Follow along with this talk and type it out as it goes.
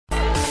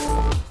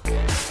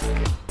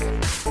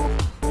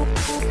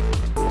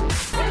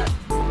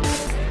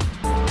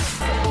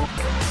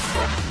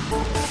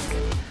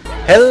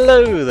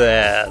Hello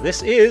there,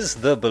 this is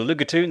the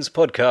Belugatoons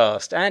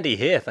podcast. Andy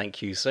here,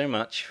 thank you so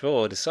much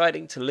for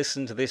deciding to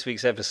listen to this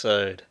week's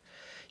episode.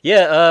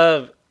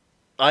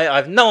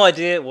 I've no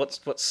idea what's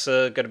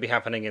going to be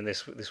happening in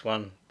this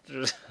one.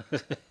 Here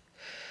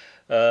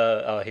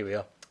we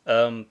are.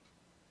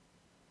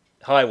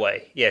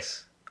 Highway,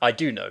 yes, I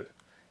do know.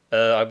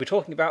 I'll be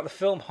talking about the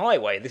film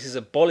Highway. This is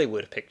a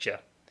Bollywood picture.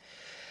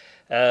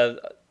 I'm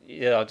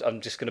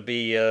just going to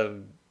be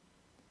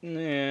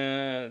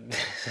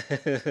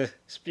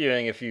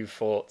spewing a few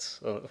thoughts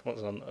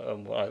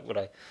on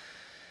what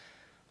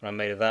I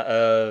made of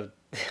that.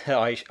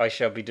 I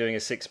shall be doing a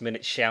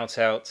 6-minute shout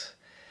out.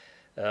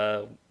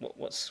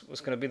 What's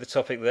going to be the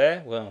topic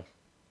there? Well,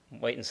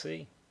 wait and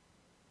see.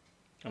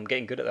 I'm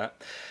getting good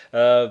at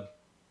that.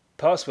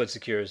 Password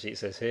security, it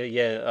says here.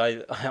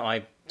 Yeah,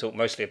 I talk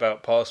mostly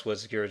about password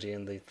security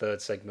in the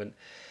third segment.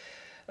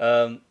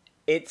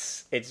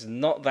 It's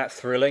not that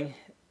thrilling,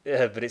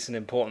 but it's an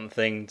important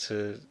thing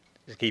to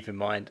keep in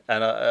mind.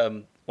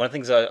 And one of the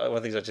things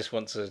I just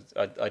want to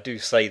I do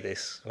say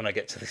this when I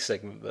get to this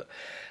segment, but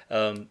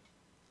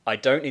I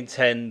don't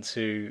intend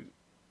to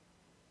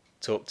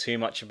talk too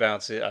much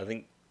about it. I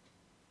think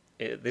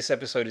this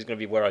episode is going to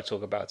be where I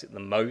talk about it the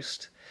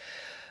most.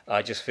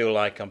 I just feel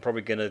like I'm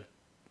probably going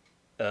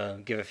to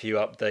give a few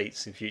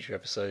updates in future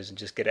episodes and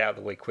just get it out of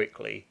the way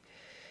quickly.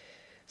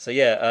 So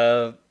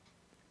yeah,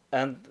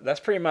 and that's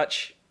pretty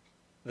much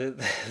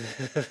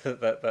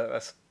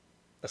that's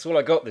all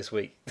I got this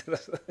week.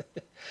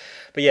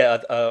 But yeah,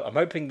 I'm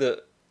hoping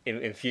that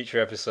in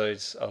future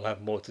episodes I'll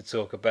have more to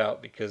talk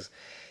about because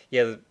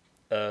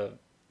I'm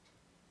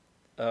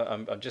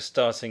just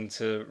starting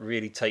to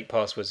really take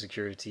password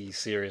security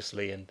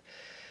seriously, and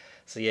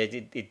so yeah,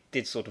 it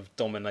did sort of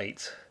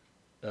dominate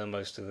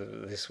most of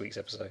this week's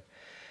episode.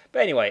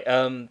 But anyway,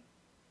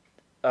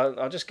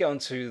 I'll just get on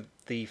to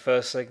the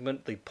first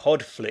segment, the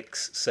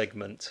Podflix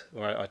segment,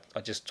 where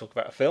I just talk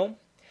about a film.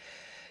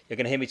 You're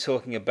going to hear me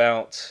talking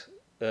about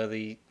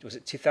was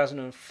it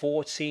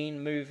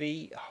 2014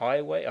 movie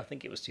Highway? I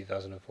think it was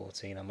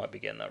 2014. I might be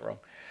getting that wrong.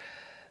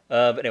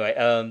 But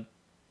anyway,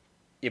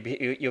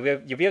 you'll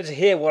be able to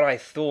hear what I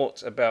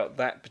thought about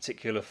that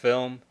particular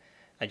film,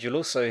 and you'll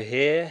also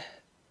hear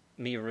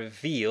me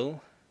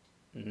reveal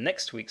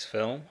next week's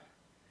film.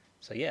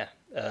 So yeah,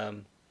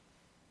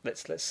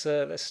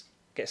 let's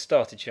get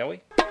started, shall we?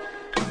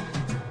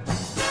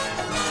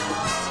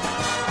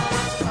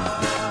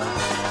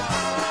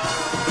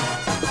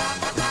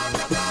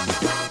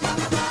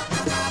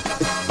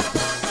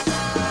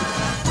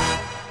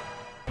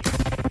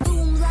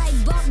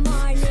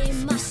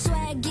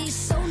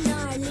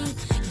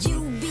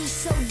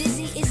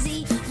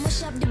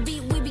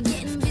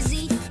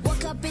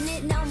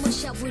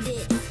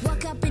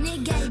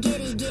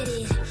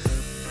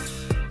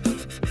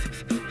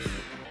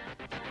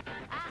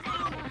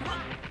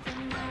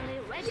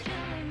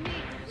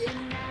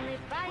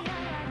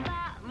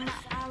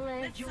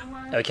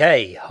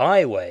 Okay,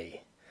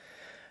 Highway.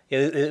 Yeah,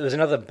 it was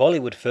another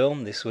Bollywood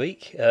film this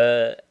week.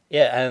 And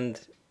a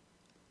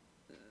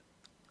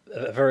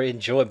very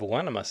enjoyable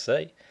one, I must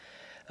say.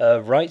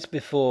 Right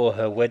before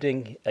her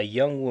wedding, a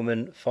young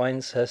woman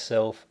finds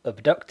herself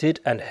abducted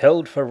and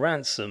held for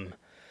ransom.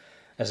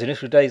 As the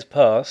initial days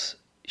pass,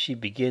 she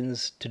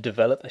begins to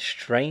develop a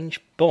strange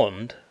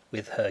bond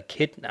with her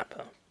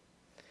kidnapper.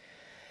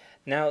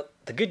 Now,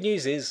 the good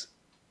news is,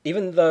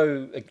 even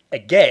though,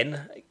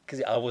 again,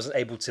 because I wasn't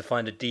able to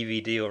find a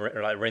DVD or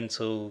like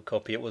rental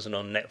copy, it wasn't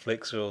on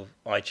Netflix or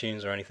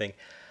iTunes or anything,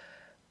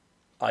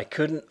 I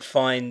couldn't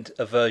find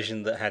a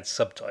version that had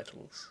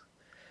subtitles.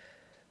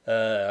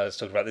 I was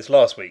talking about this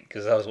last week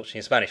because I was watching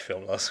a Spanish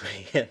film last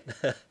week.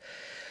 But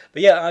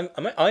yeah,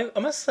 I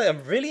must say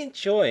I'm really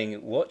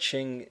enjoying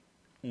watching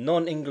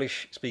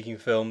non-English speaking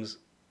films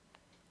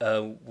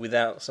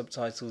without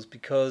subtitles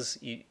because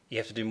you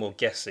have to do more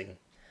guessing.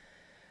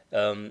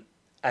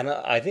 And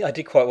I think I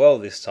did quite well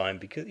this time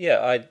because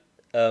the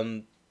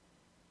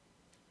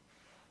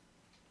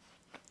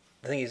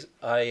thing is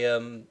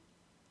I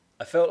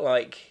felt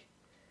like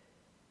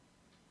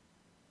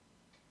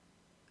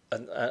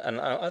and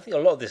I think a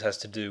lot of this has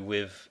to do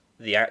with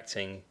the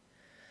acting.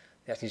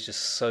 The acting is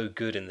just so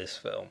good in this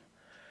film.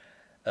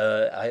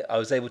 I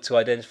was able to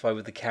identify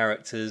with the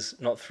characters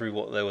not through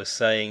what they were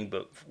saying,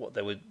 but what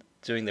they were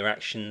doing. Their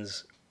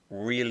actions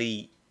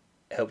really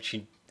helped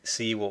you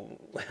see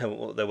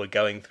what they were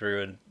going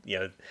through, and you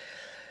know,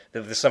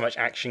 there's so much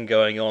action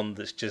going on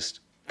that's just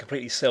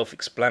completely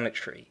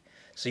self-explanatory.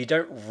 So you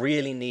don't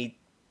really need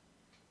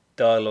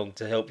dialogue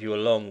to help you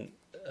along,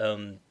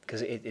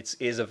 because it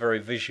is a very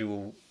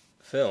visual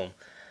film.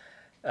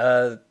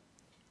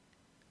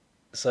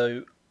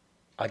 So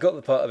I got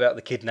the part about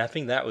the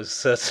kidnapping. That was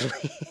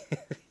certainly,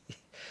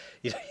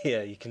 you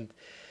can,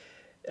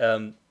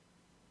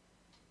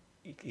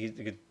 you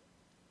could.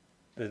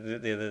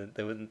 There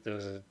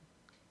was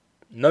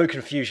no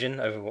confusion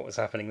over what was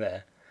happening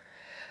there.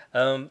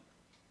 And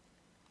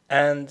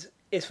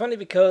it's funny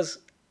because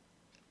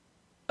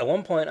at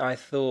one point I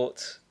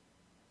thought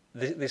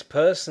this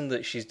person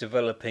that she's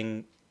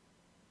developing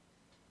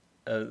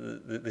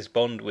this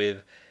bond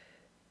with.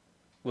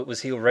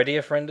 Was he already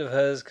a friend of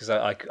hers? Because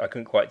I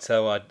couldn't quite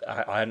tell.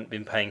 I hadn't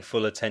been paying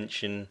full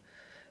attention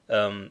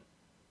for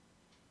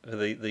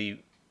the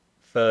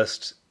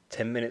first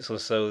 10 minutes or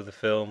so of the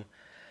film,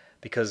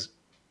 because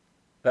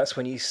that's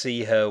when you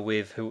see her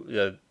with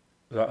who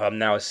I'm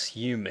now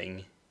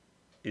assuming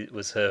it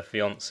was her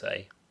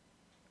fiance.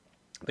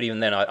 But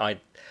even then, I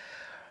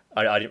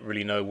didn't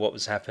really know what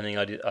was happening.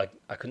 I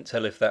couldn't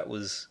tell if that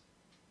was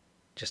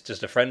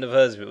just a friend of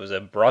hers, if it was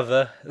a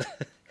brother.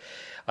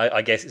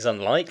 I guess it's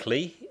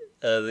unlikely.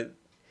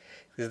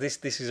 Because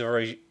this is a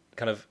very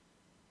kind of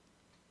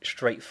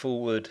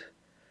straightforward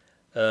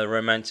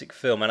romantic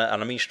film, and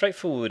I mean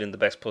straightforward in the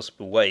best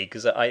possible way.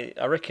 Because I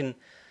reckon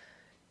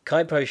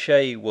Kai Po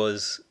Che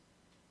was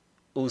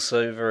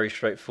also very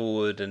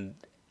straightforward, and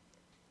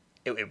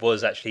it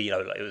was actually,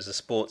 like, it was a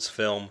sports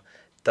film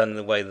done in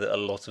the way that a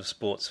lot of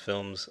sports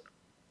films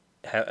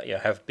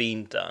have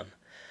been done,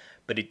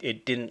 but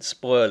it didn't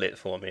spoil it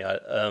for me.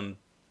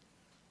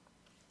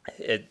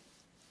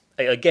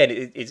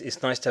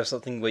 It's nice to have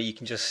something where you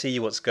can just see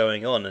what's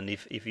going on, and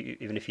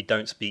even if you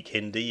don't speak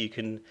Hindi, you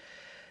can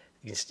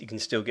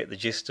still get the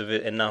gist of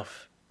it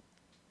enough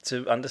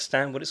to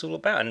understand what it's all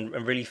about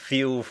and really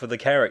feel for the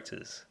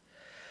characters.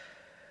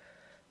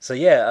 So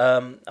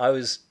yeah, I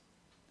was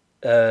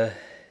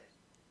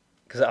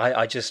because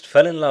I just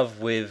fell in love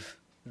with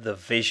the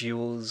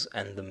visuals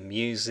and the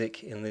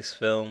music in this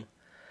film.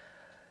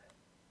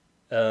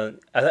 I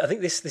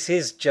think this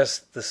is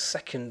just the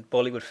second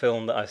Bollywood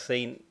film that I've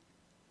seen.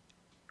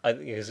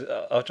 Because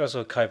after I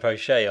saw Kai Po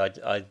Che,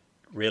 I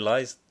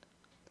realised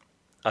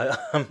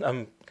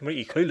I'm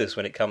completely clueless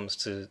when it comes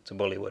to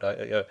Bollywood.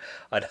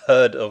 I'd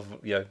heard of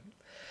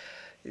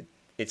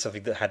it's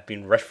something that had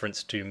been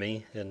referenced to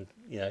me, and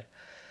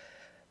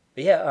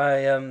but yeah,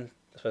 I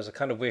suppose I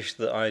kind of wish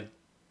that I'd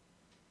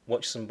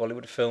watched some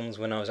Bollywood films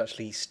when I was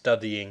actually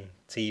studying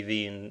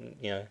TV, and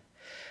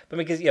but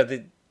because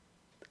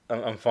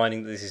I'm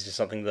finding that this is just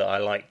something that I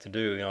like to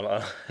do.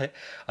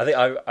 I think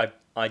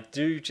I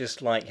do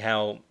just like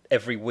how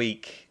every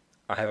week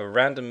I have a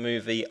random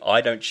movie.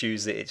 I don't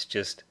choose it. It's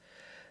just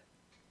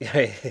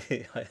just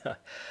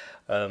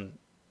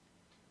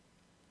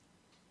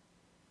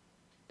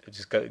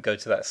go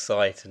to that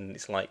site, and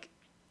it's like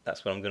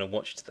that's what I'm going to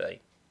watch today.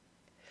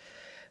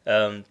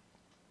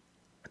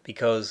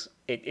 Because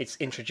it's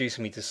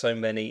introducing me to so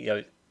many,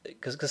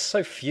 because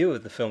so few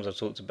of the films I've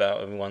talked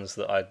about are the ones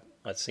that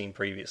I'd seen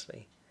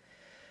previously.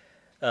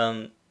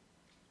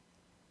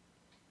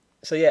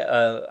 So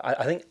yeah,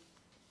 I think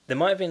there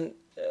might have been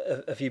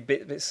a few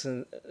bits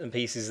and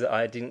pieces that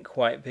I didn't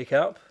quite pick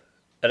up,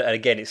 and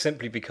again, it's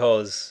simply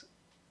because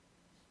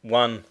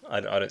one,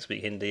 I don't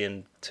speak Hindi,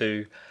 and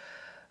two,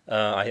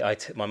 my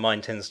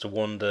mind tends to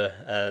wander,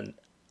 and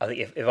I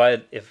think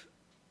if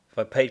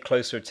I paid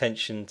closer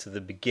attention to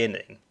the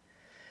beginning,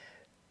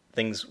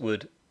 things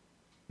would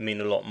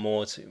mean a lot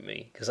more to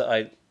me, because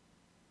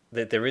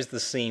there is the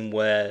scene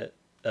where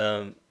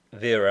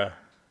Vera,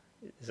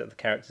 is that the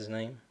character's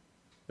name?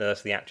 No,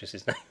 that's the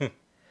actress's name.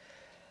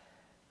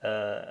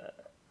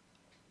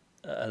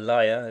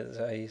 Alaya, is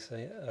that how you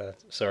say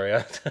it? Sorry,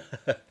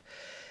 but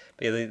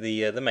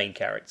the main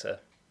character,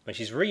 when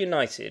she's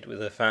reunited with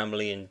her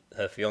family and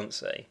her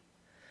fiance,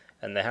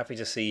 and they're happy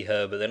to see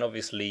her, but then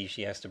obviously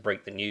she has to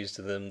break the news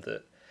to them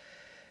that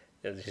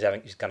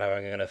she's kind of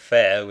having an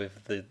affair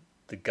with the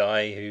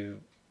guy who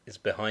is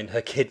behind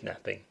her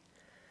kidnapping.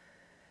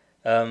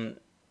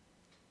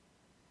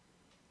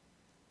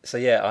 So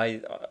yeah,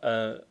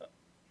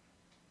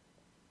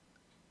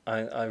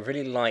 I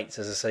really liked,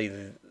 as I say,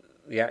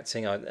 the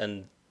acting,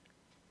 and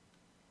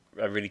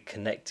I really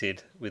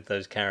connected with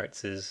those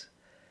characters.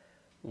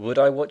 Would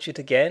I watch it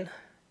again?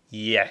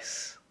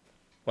 Yes.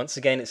 Once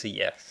again, it's a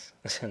yes.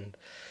 And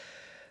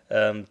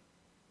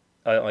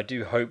I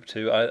do hope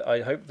to.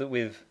 I hope that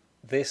with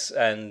this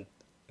and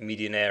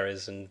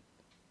Millionaires and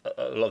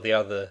a lot of the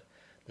other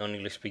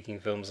non-English speaking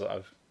films that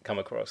I've come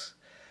across,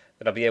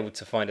 that I'll be able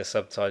to find a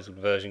subtitled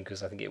version,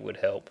 because I think it would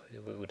help.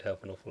 It would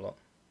help an awful lot.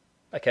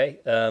 Okay,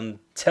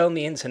 tell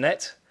me,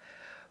 Internet,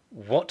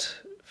 what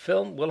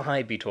film will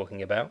I be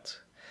talking about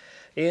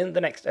in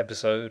the next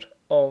episode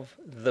of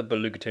the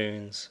Beluga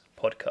Tunes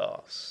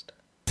podcast?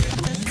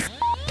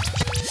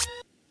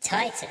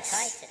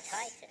 Titus,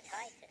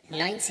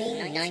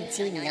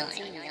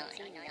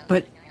 1999.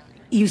 But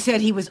you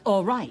said he was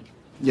all right.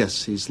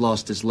 Yes, he's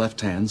lost his left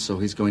hand, so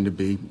he's going to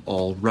be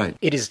all right.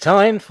 It is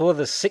time for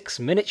the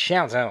 6-minute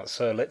shout-out,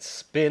 so let's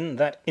spin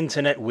that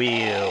internet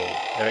wheel.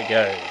 There it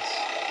goes.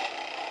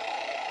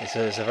 It's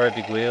a very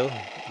big wheel,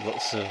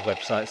 lots of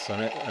websites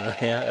on it,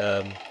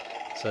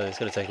 so it's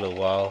going to take a little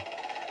while.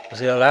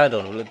 What's it going to land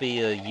on? Will it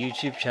be a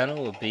YouTube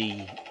channel? Will it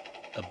be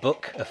a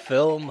book, a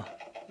film,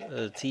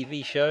 a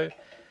TV show?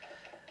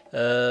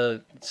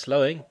 It's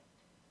slowing.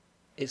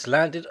 It's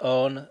landed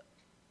on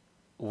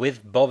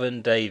With Bob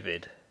and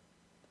David.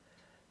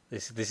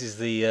 This is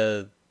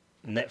the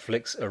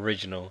Netflix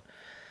original.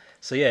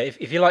 So yeah,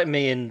 if you're like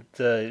me and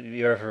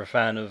you're ever a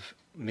fan of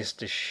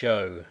Mr.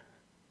 Show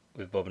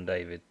with Bob and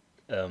David,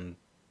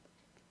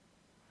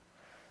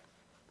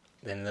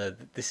 then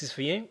this is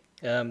for you.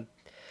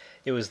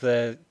 It was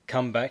their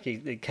comeback.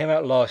 It came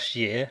out last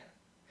year.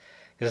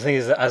 Because the thing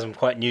is that as I'm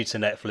quite new to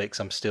Netflix,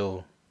 I'm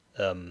still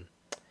a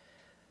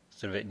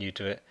bit new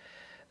to it.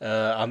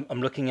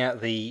 I'm looking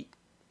at the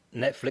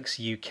Netflix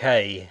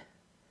UK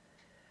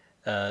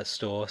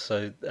store.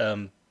 So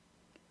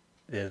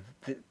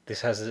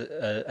this has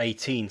a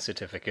 18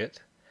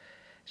 certificate.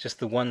 It's just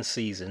the one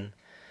season.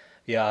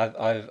 Yeah,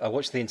 I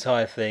watched the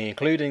entire thing,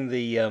 including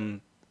the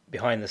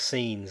behind the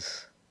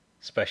scenes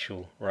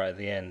special right at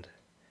the end.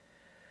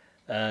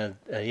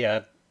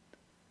 Yeah,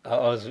 I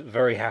was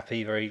very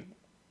happy, very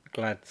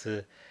glad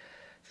to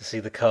see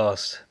the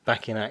cast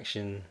back in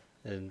action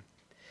and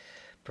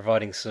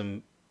providing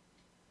some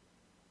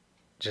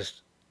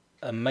just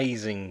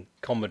amazing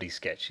comedy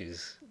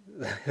sketches.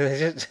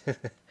 Just,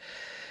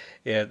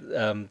 yeah,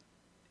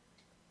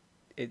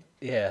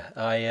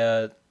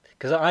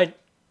 because I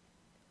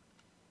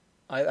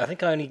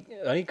think I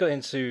only got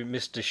into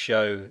Mr.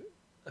 Show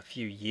a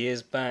few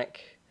years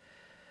back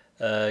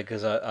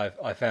because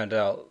I found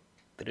out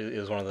that it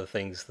was one of the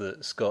things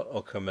that Scott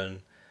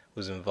Aukerman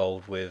was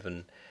involved with,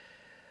 and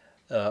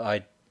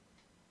I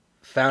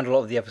found a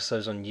lot of the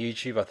episodes on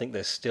YouTube. I think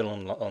they're still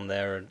on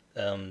there,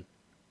 and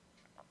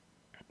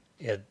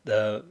yeah,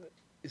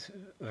 it's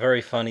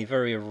very funny,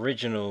 very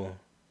original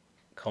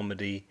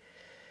comedy.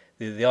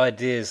 The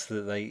ideas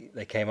that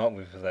they came up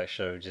with for that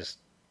show just,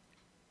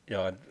 you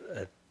know,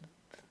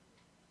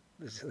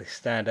 they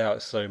stand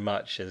out so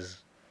much as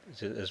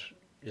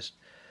just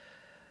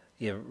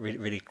yeah, really,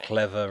 really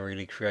clever,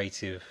 really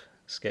creative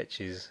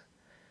sketches.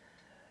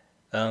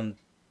 So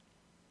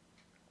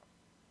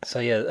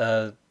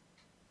yeah,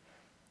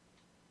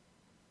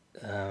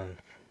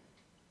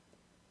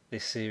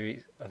 this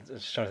series. I'm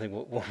just trying to think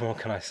what more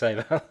can I say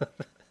about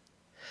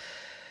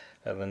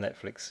the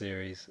Netflix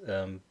series.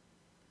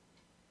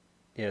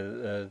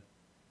 Yeah,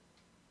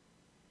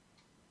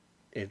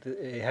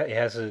 it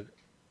has a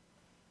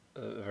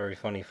very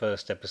funny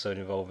first episode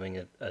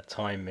involving a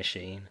time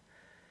machine.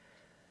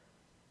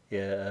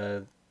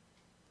 Yeah,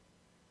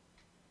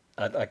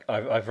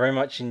 I very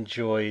much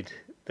enjoyed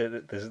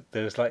that.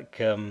 There's like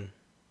they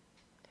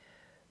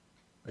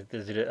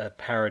did a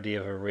parody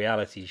of a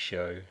reality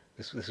show.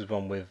 This was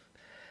one with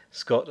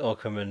Scott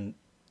Aukerman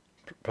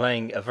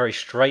playing a very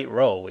straight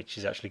role, which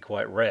is actually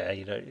quite rare.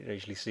 You don't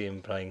usually see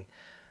him playing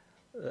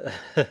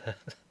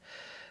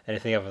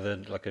anything other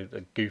than like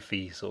a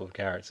goofy sort of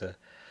character.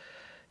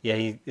 Yeah,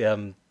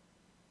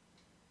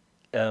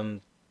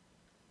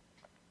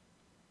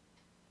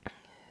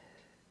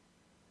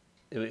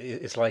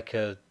 it's like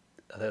I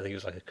think it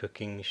was like a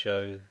cooking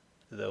show,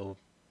 little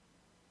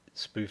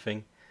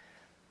spoofing,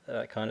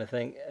 that kind of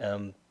thing.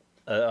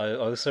 I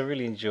also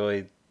really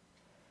enjoyed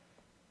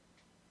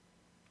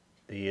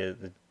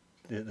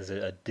there's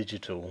a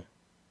digital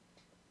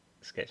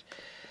sketch.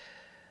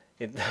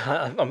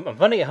 I'm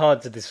finding it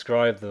hard to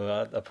describe them.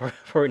 I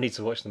probably need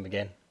to watch them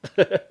again.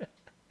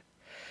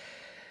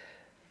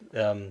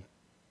 um,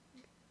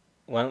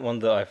 one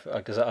that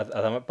because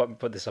I might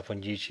put this up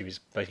on YouTube is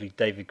basically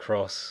David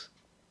Cross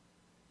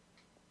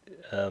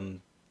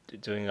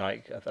doing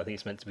like I think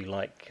it's meant to be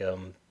like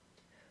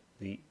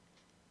the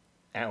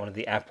at one of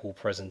the Apple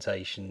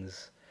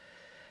presentations,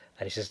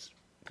 and it's just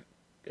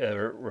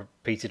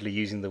repeatedly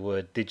using the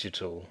word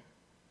digital.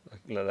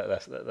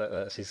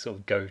 That's his sort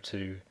of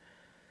go-to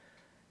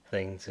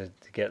thing to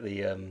get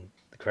the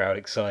crowd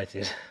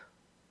excited.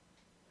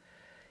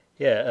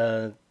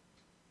 Yeah,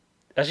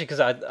 actually, because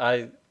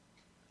I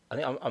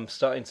think I'm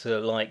starting to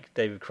like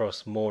David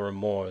Cross more and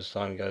more as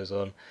time goes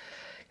on,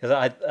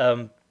 because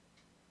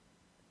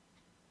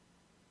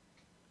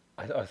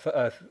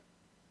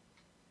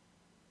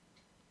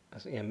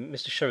yeah,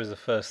 Mr. Show is the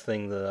first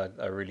thing that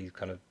I really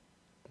kind of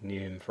knew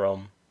him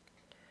from.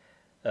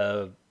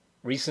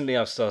 Recently,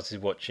 I've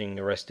started watching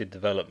Arrested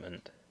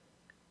Development.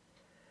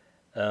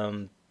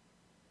 It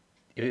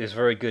was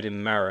very good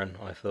in Maron,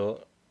 I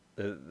thought.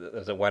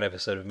 There's a one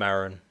episode of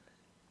Maron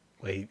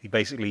where he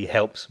basically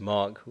helps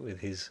Mark with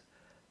his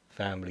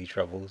family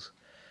troubles.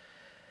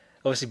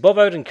 Obviously, Bob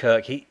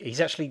Odenkirk,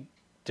 he's actually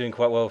doing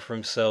quite well for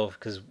himself,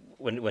 because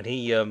when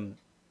he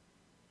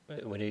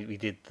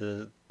did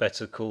the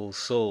Better Call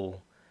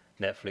Saul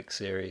Netflix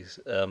series,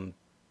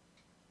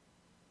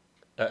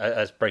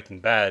 as Breaking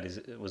Bad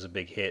was a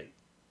big hit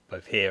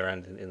both here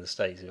and in the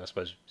States. I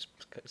suppose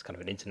it's kind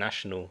of an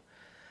international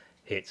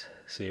hit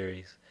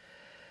series,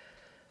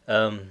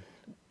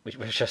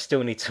 which I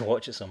still need to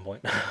watch at some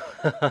point.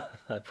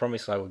 I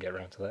promise I will get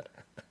around to that.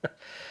 But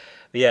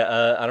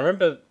yeah, and I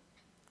remember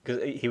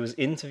because he was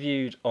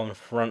interviewed on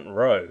Front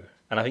Row,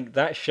 and I think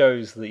that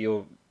shows that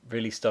you're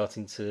really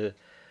starting to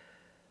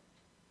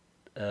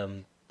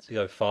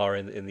go far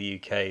in the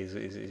UK.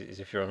 Is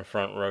if you're on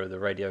Front Row, the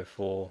Radio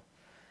 4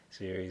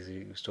 series.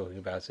 He was talking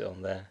about it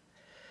on there.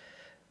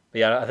 But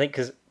yeah, I think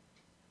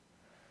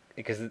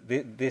because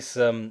this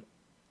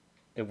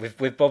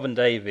with Bob and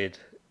David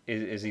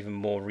is even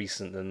more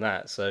recent than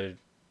that. So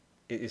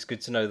it's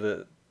good to know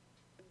that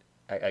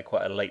at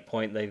quite a late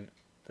point they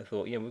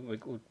thought, yeah,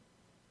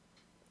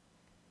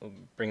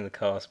 bring the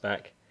cast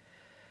back.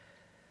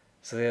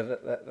 So yeah,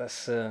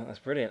 that's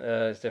brilliant.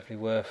 It's definitely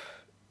worth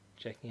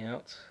checking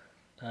out.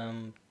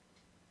 I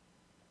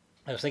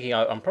was thinking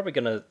I'm probably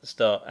going to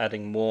start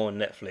adding more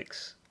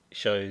Netflix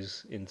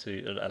shows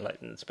into like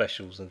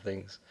specials and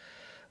things,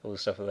 all the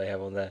stuff that they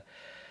have on there.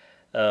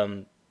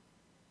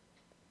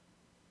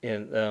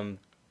 Yeah,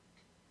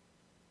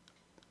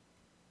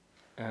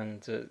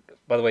 and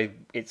by the way,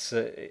 it's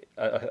so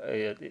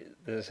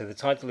the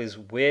title is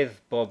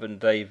With Bob and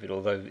David,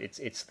 although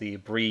it's the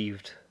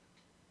abbreviated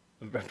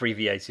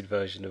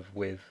version of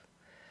with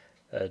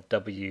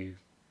W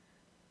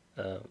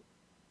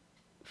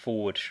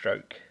forward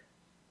stroke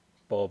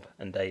Bob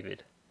and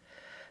David.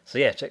 So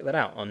yeah, check that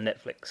out on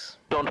Netflix.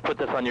 Don't put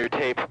this on your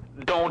tape.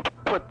 Don't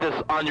put this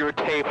on your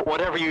tape.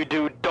 Whatever you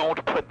do,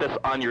 don't put this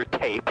on your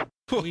tape.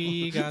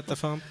 We got the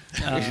funk.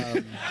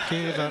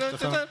 Give up the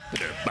funk.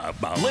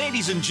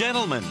 Ladies and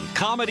gentlemen,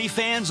 comedy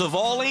fans of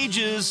all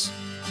ages,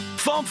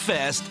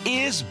 FumpFest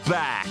is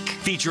back,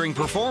 featuring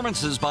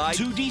performances by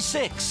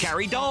 2D6,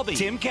 Carrie Dalby,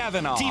 Tim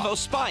Cavanaugh, Devo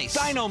Spice,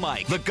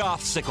 Dynamite, The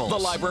Gothsicles, The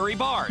Library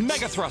Bards,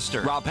 Mega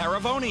Thruster, Rob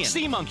Paravonian,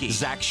 Sea Monkey,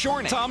 Zach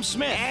Shornick, Tom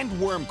Smith, and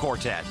Worm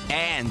Quartet.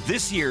 And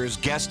this year's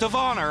guest of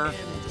honor,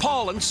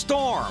 Paul and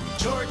Storm.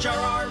 George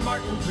R.R.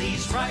 Martin,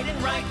 please write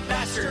and write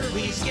faster.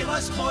 Please give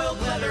us boiled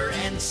leather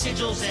and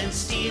sigils and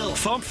steel.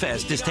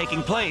 FumpFest is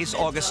taking place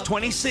August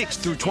 26th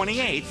through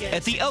 28th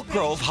at the Elk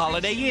Grove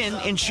Holiday Inn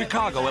in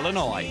Chicago,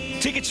 Illinois.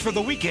 Tickets for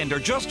the weekend are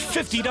just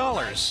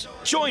 $50.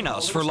 Join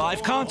us for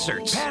live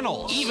concerts,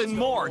 panels, even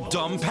more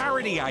dumb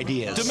parody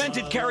ideas,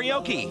 demented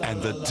karaoke,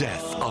 and the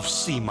death of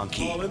Sea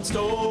Monkey. Please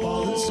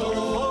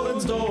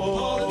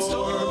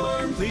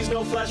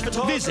no flash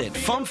photography. Visit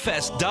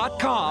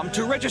FumpFest.com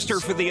to register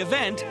for the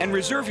event and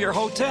reserve your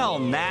hotel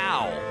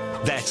now.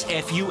 That's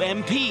FumpFest.com.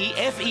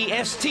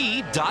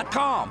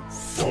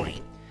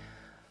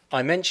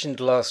 I mentioned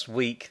last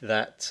week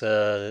that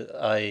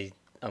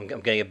I'm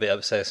getting a bit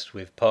obsessed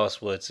with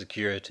password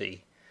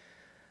security,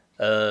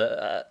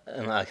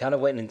 and I kind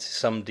of went into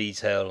some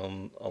detail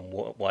on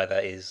why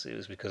that is. It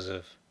was because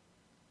of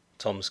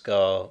Tom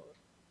Scar,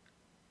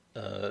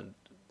 who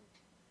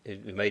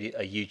made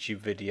a YouTube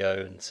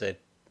video and said,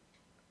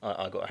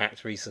 I got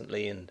hacked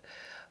recently, and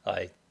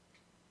I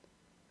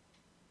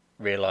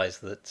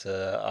realised that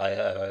I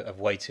have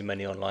way too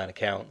many online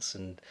accounts,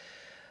 and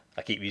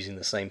I keep using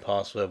the same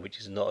password, which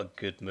is not a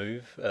good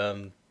move.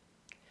 And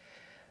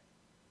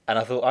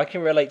I thought I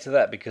can relate to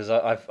that because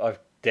I've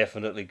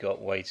definitely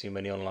got way too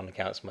many online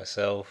accounts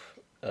myself.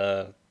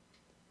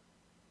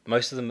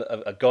 Most of them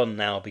are gone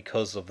now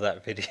because of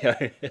that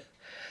video.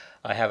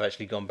 I have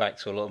actually gone back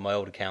to a lot of my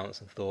old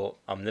accounts and thought,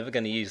 I'm never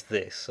going to use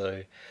this,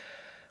 so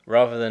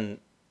rather than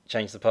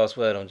change the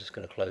password, I'm just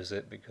going to close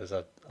it because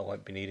I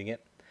won't be needing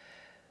it.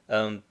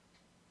 But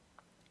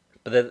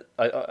then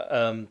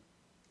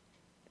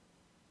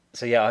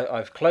so yeah,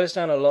 I've closed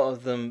down a lot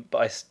of them, but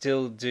I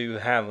still do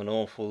have an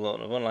awful lot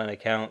of online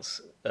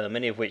accounts,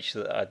 many of which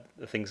are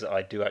things that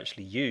I do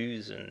actually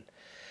use,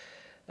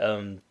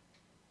 and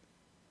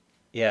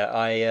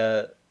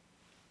I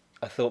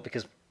thought,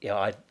 because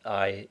I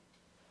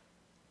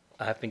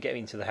have been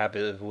getting into the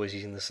habit of always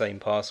using the same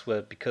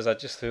password because I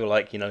just feel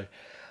like,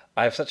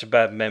 I have such a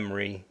bad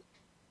memory.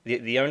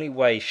 The only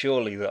way,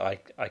 surely, that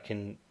I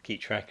can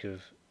keep track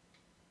of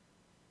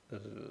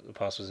the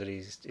passwords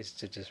is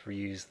to just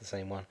reuse the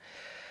same one.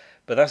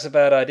 But that's a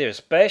bad idea,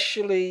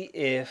 especially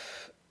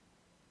if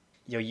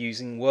you're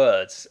using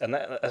words. And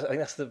I think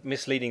that's the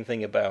misleading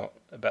thing about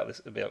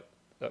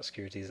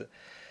security, is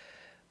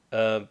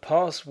that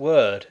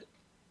password,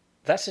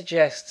 that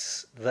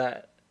suggests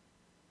that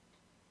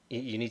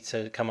you need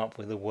to come up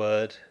with a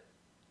word.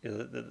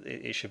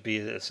 It should be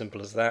as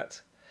simple as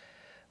that,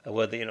 a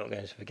word that you're not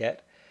going to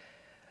forget.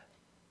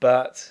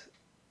 But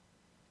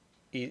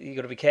you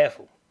got to be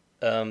careful.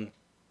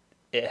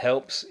 It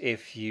helps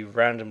if you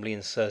randomly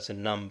insert a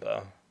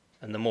number,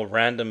 and the more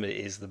random it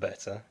is, the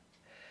better.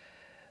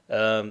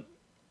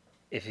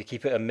 If you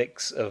keep it a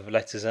mix of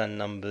letters and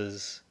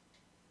numbers,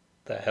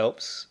 that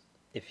helps.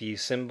 If you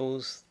use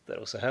symbols, that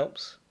also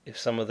helps. If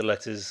some of the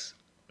letters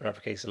are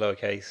uppercase or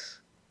lowercase,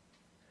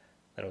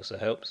 that also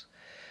helps.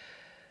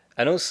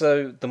 And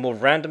also, the more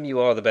random you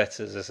are, the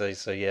better, as I say.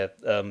 So yeah,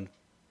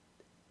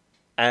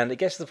 and it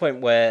gets to the point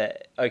where,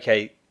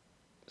 okay,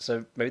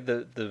 so maybe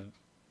the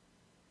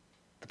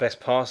best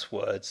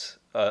passwords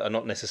are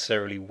not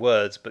necessarily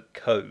words, but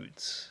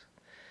codes.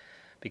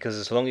 Because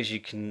as long as you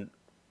can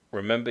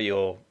remember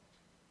your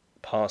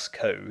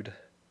passcode,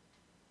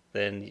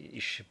 then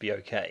you should be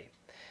okay.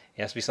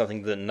 It has to be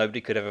something that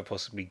nobody could ever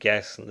possibly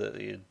guess, and that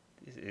is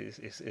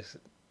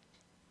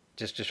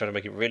just trying to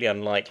make it really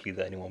unlikely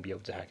that anyone will be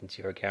able to hack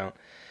into your account,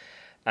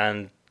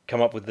 and come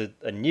up with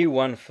a new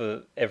one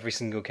for every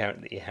single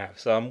account that you have.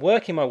 So I'm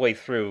working my way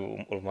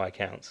through all of my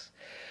accounts,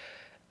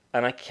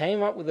 and I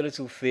came up with a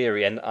little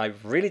theory, and I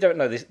really don't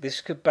know,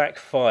 this could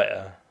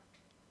backfire,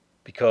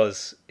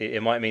 because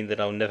it might mean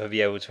that I'll never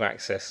be able to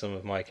access some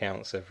of my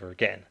accounts ever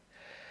again.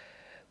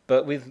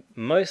 But with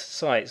most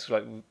sites,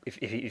 like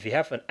if you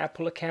have an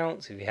Apple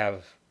account, if you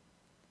have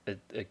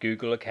a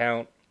Google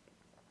account,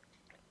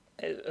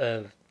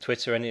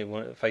 Twitter,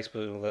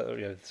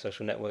 Facebook,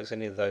 social networks,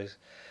 any of those.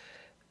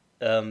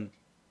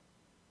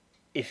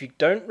 If you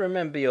don't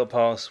remember your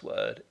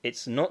password,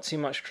 it's not too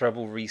much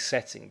trouble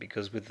resetting,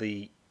 because with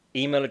the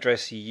email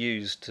address you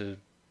use to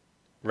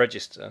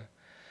register,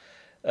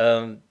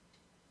 you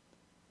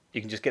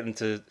can just get them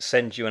to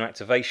send you an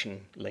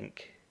activation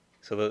link.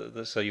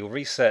 So you'll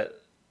reset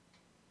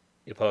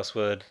your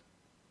password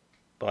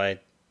by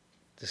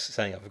just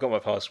saying, "I've forgot my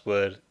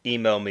password,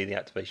 email me the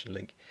activation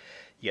link."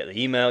 You get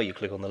the email, you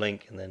click on the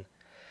link, and then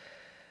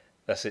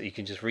that's it. You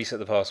can just reset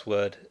the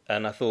password.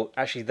 And I thought,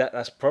 actually,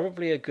 that's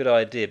probably a good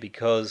idea,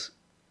 because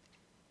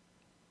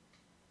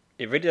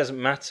it really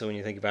doesn't matter when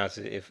you think about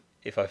it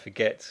if I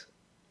forget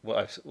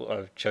what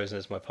I've chosen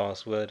as my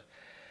password.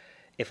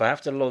 If I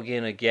have to log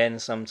in again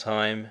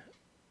sometime,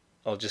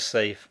 I'll just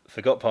say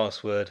forgot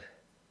password,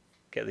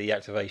 get the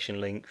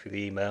activation link through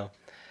the email.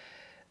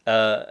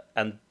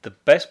 And the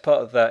best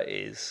part of that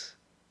is,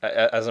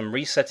 as I'm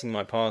resetting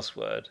my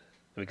password,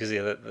 because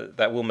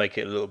that will make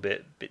it a little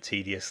bit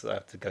tedious, that I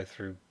have to go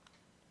through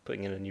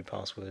putting in a new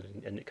password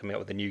and coming up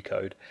with a new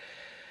code.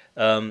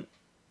 But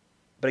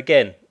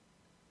again,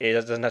 it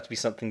doesn't have to be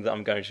something that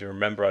I'm going to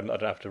remember. I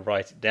don't have to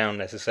write it down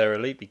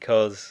necessarily,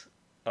 because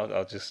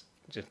I'll just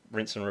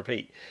rinse and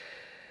repeat.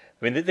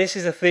 I mean, this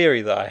is a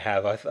theory that I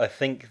have. I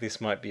think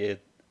this might be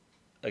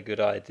a good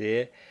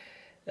idea.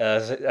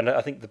 And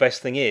I think the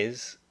best thing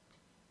is,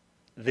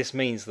 this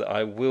means that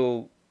I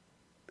will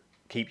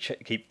keep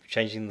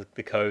changing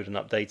the code and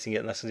updating it.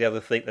 And that's the other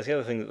thing. That's the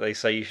other thing that they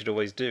say you should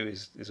always do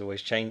is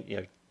always change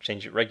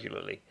it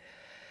regularly,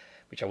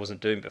 which I wasn't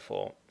doing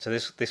before. So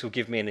this will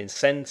give me an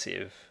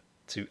incentive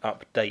to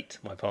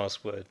update my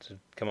password, to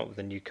come up with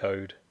a new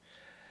code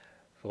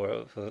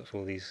for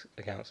all these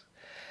accounts.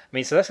 I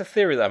mean, so that's a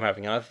theory that I'm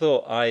having, and I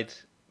thought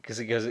because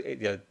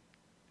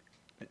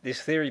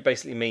this theory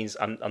basically means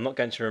I'm not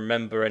going to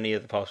remember any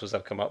of the passwords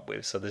I've come up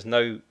with, so there's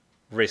no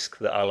risk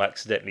that I'll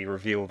accidentally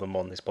reveal them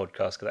on this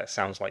podcast, because that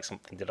sounds like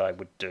something that I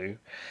would do.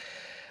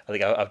 I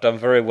think I've done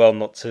very well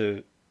not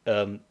to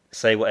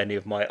say what any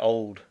of my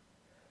old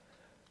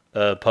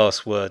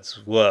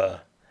passwords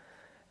were.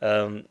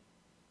 So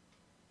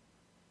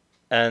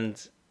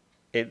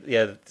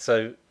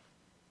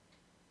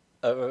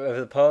over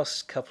the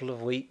past couple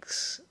of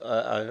weeks,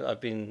 I've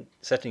been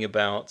setting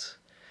about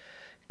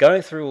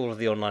going through all of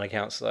the online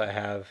accounts that I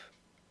have,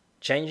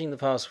 changing the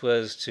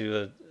passwords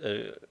to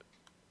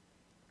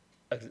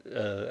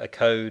a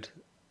code,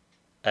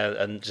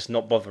 and just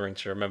not bothering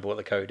to remember what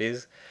the code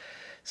is.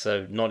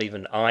 So not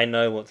even I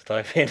know what to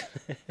type in.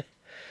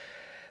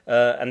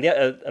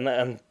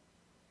 And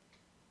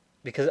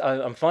because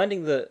I'm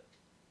finding that,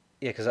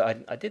 because I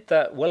did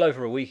that well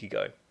over a week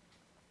ago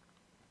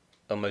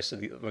on most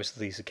of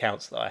these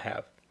accounts that I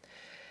have,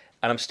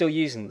 and I'm still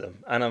using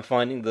them, and I'm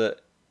finding that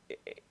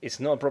it's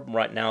not a problem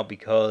right now,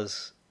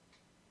 because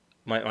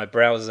my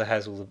browser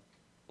has all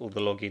the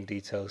login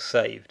details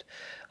saved.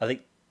 I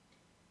think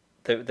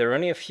there are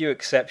only a few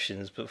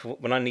exceptions, but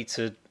when I need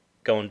to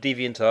go on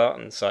DeviantArt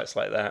and sites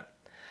like that,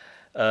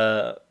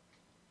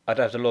 I'd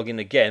have to log in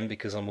again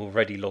because I'm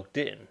already logged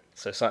in.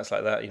 So sites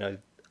like that,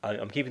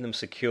 I'm keeping them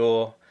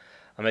secure.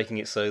 I'm making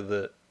it so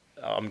that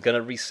I'm going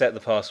to reset the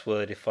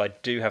password if I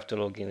do have to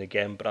log in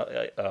again, but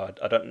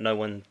I don't know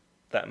when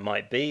that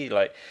might be.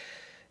 Like,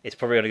 it's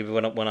probably going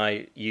to be when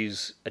I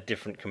use a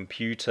different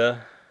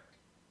computer.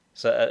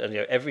 So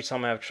every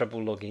time I have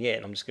trouble logging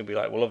in, I'm just going to be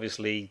like, well,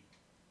 obviously,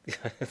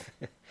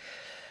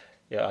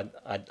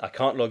 I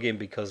can't log in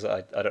because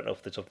I don't know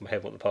off the top of my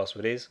head what the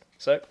password is.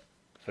 So,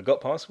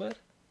 forgot password,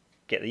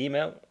 get the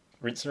email,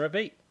 rinse and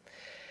repeat.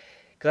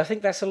 Because I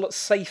think that's a lot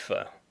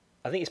safer.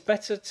 I think it's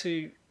better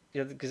to,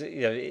 because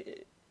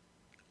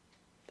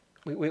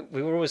we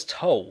were always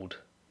told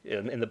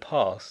in the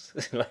past,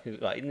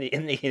 like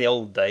in the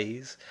old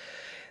days,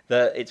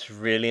 that it's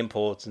really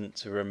important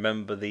to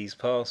remember these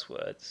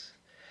passwords.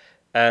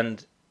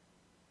 And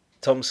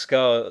Tom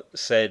Scar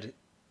said,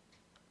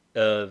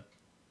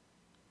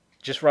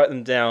 just write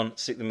them down,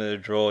 stick them in a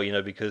drawer,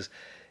 because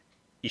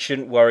you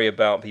shouldn't worry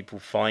about people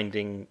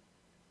finding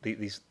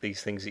these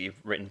things that you've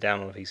written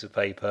down on a piece of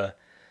paper,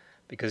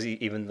 because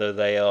even though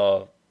they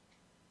are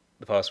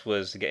the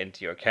passwords to get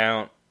into your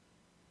account,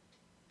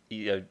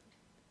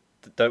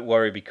 don't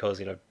worry,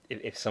 because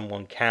if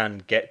someone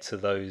can get to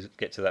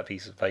that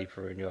piece of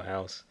paper in your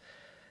house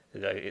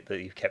that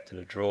you've kept in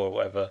a drawer or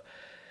whatever,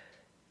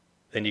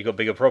 then you've got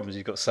bigger problems.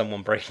 You've got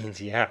someone breaking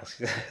into your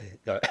house.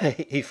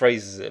 He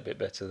phrases it a bit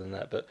better than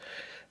that, but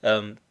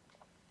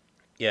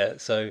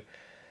so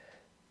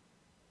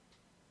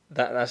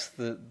that's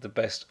the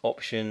best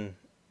option.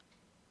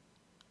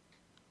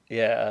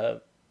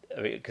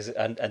 Because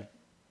and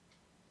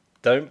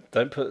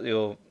don't put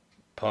your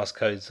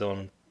passcodes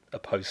on a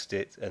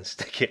post-it and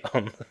stick it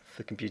on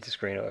the computer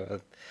screen or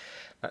whatever.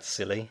 That's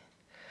silly.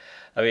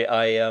 I mean,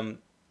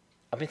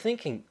 I've been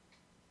thinking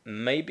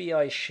maybe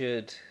I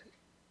should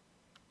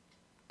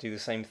do the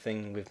same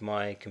thing with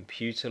my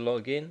computer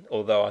login,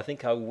 although I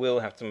think I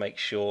will have to make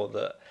sure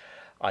that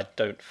I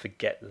don't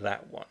forget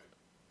that one.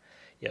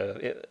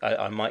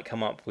 I might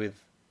come up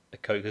with a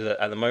code, because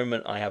at the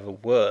moment I have a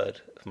word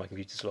for my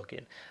computer to log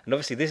in, and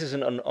obviously this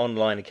isn't an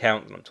online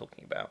account that I'm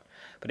talking about,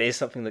 but it is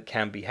something that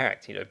can be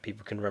hacked.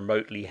 People can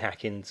remotely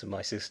hack into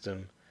my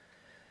system,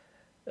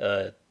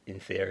 in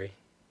theory,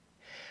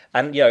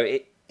 and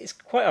it's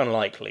quite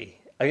unlikely.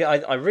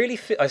 I mean,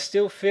 I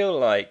still feel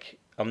like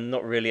I'm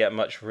not really at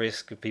much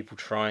risk of people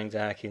trying to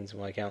hack into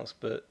my accounts,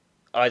 but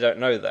I don't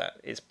know that.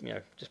 It's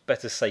just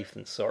better safe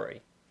than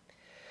sorry.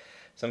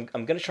 So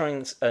I'm going to try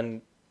and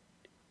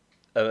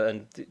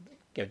do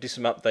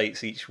some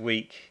updates each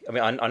week. I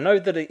mean, I know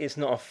that it's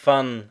not a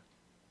fun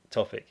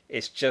topic.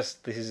 It's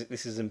just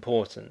this is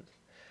important.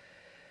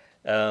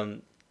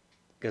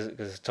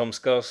 Because Tom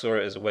Scar saw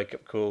it as a wake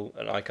up call,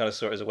 and I kind of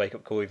saw it as a wake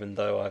up call, even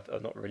though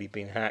I've not really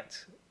been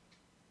hacked.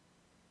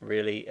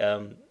 Really,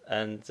 I'm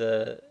not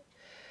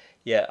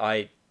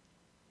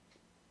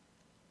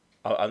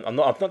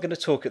going to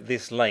talk at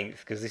this length,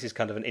 because this is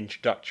kind of an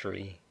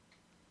introductory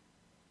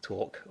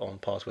talk on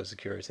password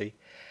security.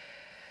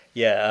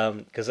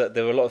 Because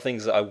there were a lot of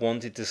things that I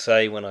wanted to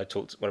say when I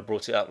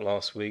brought it up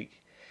last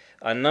week.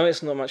 I know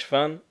it's not much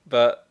fun,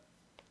 but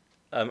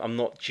I'm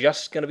not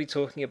just going to be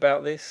talking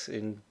about this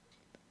in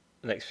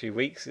the next few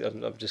weeks.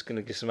 I'm just going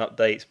to give some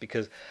updates,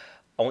 because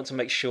I want to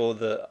make sure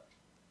that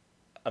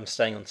I'm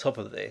staying on top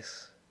of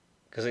this,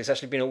 because it's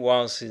actually been a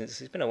while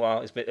since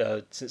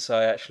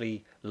I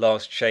actually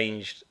last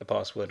changed a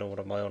password on one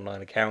of my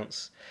online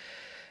accounts,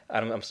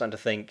 and I'm starting to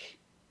think,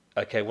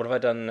 okay, what have I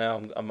done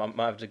now? I might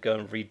have to go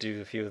and redo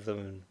a few of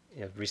them,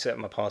 and reset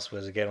my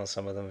passwords again on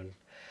some of them,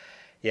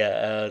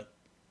 and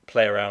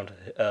play around,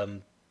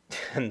 and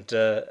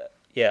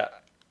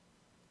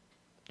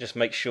just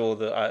make sure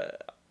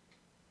that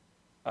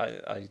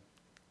I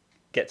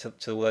get to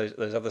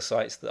those other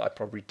sites that I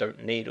probably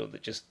don't need, or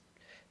that just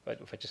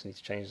if I just need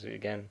to change it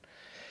again,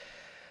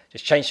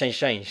 just change.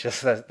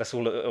 That's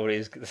all it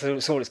is.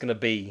 That's all it's going to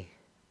be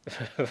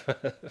for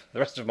the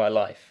rest of my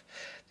life.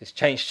 Just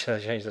change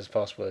those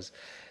passwords.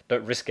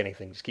 Don't risk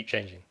anything. Just keep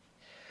changing.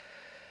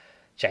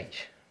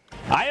 Change.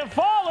 I have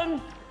fallen,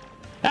 and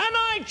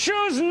I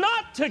choose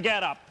not to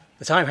get up.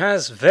 The time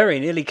has very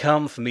nearly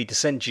come for me to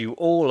send you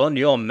all on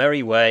your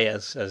merry way,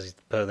 as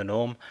per the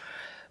norm.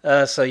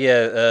 There's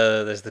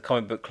the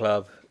Comic Book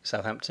Club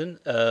Southampton.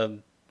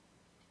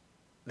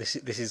 This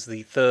is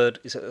the third.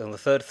 It's on the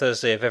third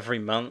Thursday of every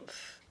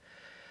month.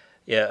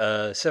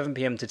 7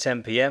 p.m. to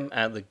 10 p.m.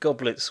 at the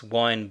Goblets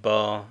Wine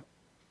Bar,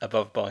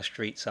 above Bar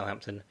Street,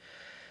 Southampton.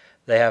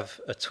 They have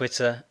a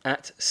Twitter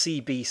at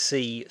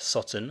CBC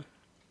Sutton.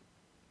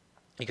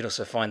 You can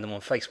also find them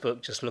on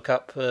Facebook. Just look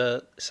up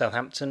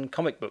Southampton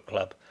Comic Book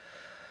Club.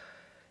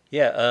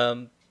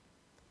 Before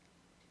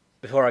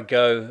I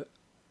go,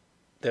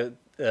 I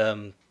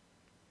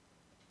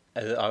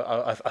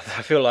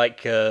feel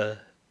like I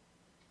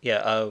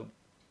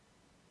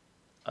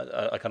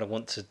kind of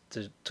want to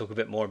talk a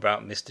bit more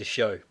about Mr.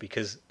 Show,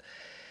 because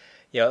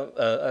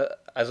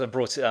as I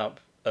brought it up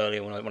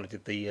earlier when I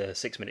did the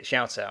 6-minute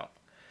shout out,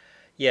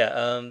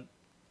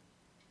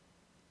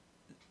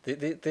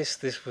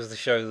 this was the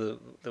show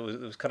that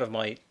was kind of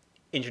my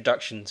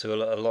introduction to a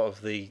lot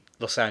of the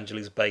Los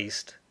Angeles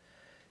based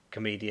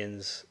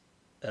comedians,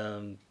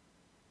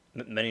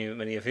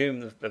 many of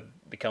whom have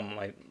become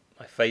my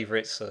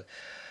favourites.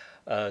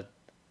 I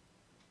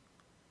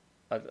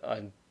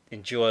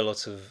enjoy a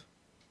lot of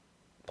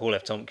Paul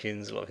F.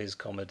 Tompkins, a lot of his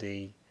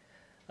comedy.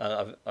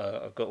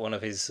 I've got one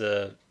of his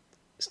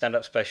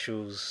stand-up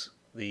specials,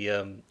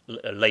 the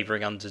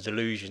Labouring Under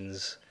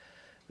Delusions,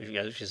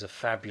 which is a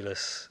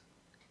fabulous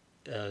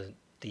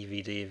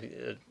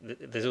DVD.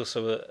 There's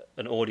also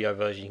an audio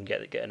version. You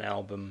can get an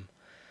album.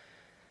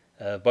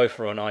 Both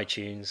are on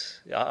iTunes.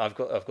 I've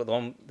got the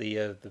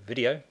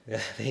video,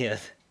 the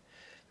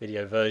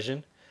video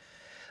version.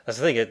 That's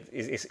the thing.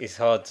 It's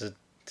hard to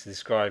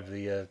describe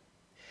the.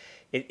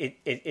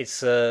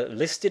 It's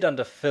listed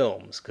under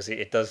films because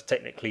it does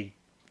technically,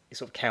 it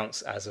sort of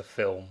counts as a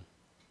film.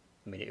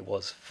 I mean, it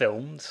was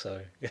filmed,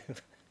 so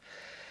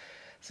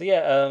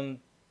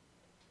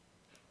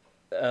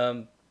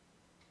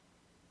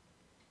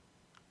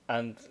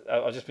and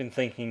I've just been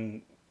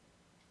thinking,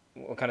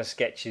 what kind of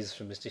sketches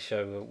from Mr.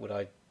 Show would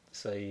I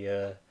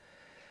say?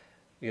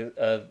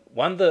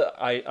 One that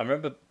I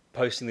remember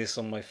posting this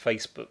on my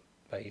Facebook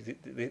page. I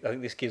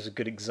think this gives a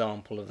good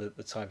example of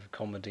the type of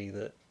comedy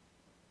that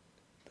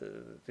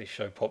this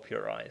show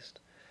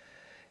popularized.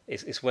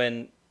 It's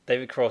when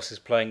David Cross is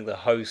playing the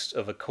host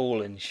of a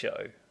call-in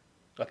show,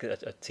 like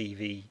a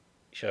TV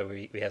show where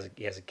he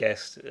has a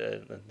guest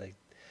and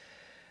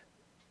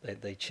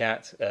they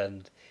chat,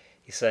 and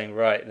he's saying,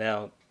 right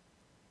now,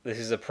 this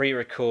is a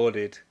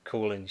pre-recorded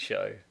call-in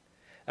show,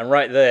 and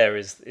right there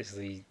is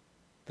the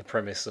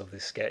premise of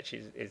this sketch.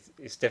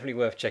 It's definitely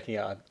worth checking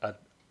out. I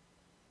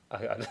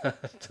don't know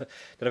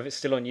if it's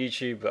still on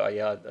YouTube, but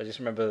I just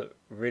remember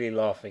really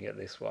laughing at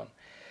this one,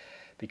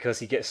 because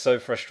he gets so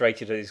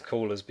frustrated at his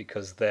callers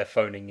because they're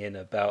phoning in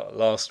about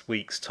last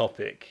week's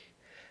topic,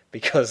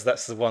 because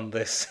that's the one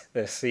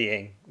they're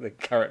seeing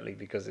currently,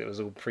 because it was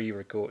all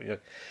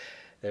pre-recorded.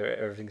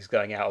 Everything's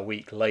going out a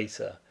week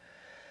later,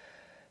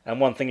 and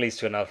one thing leads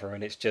to another,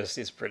 and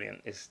it's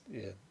brilliant.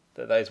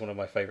 That is one of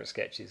my favourite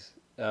sketches.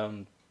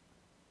 I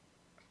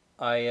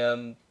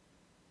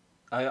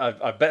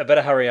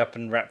better hurry up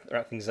and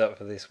wrap things up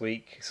for this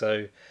week.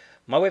 So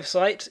my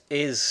website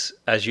is,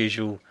 as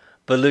usual,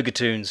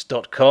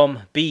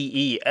 belugatoons.com,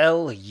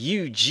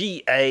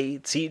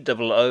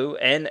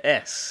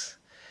 BELUGATOONS.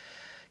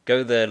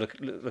 Go there,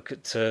 look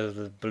at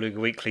the Beluga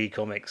Weekly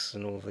comics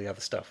and all the other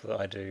stuff that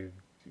I do.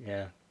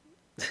 Yeah,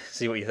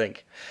 see what you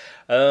think.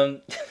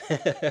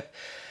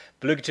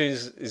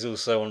 Belugatoons is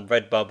also on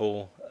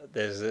Redbubble.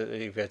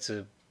 You go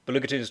to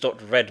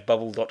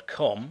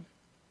belugatoons.redbubble.com.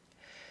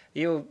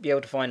 You'll be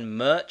able to find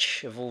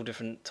merch of all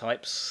different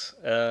types.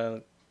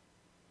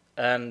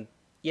 And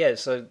yeah,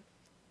 so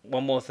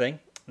one more thing.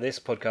 This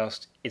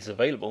podcast is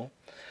available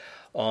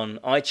on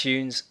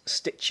iTunes,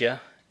 Stitcher,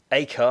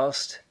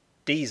 Acast,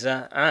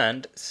 Deezer,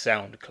 and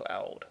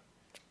SoundCloud.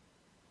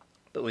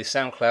 But with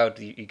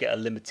SoundCloud, you get a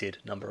limited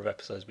number of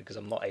episodes because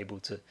I'm not able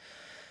to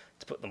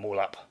put them all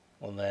up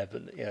on there.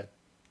 But yeah,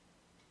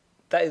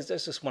 that's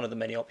just one of the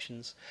many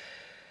options.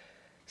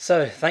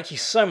 So thank you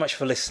so much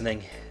for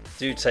listening.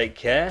 Do take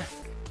care,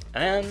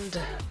 and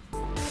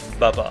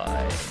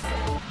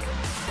bye-bye.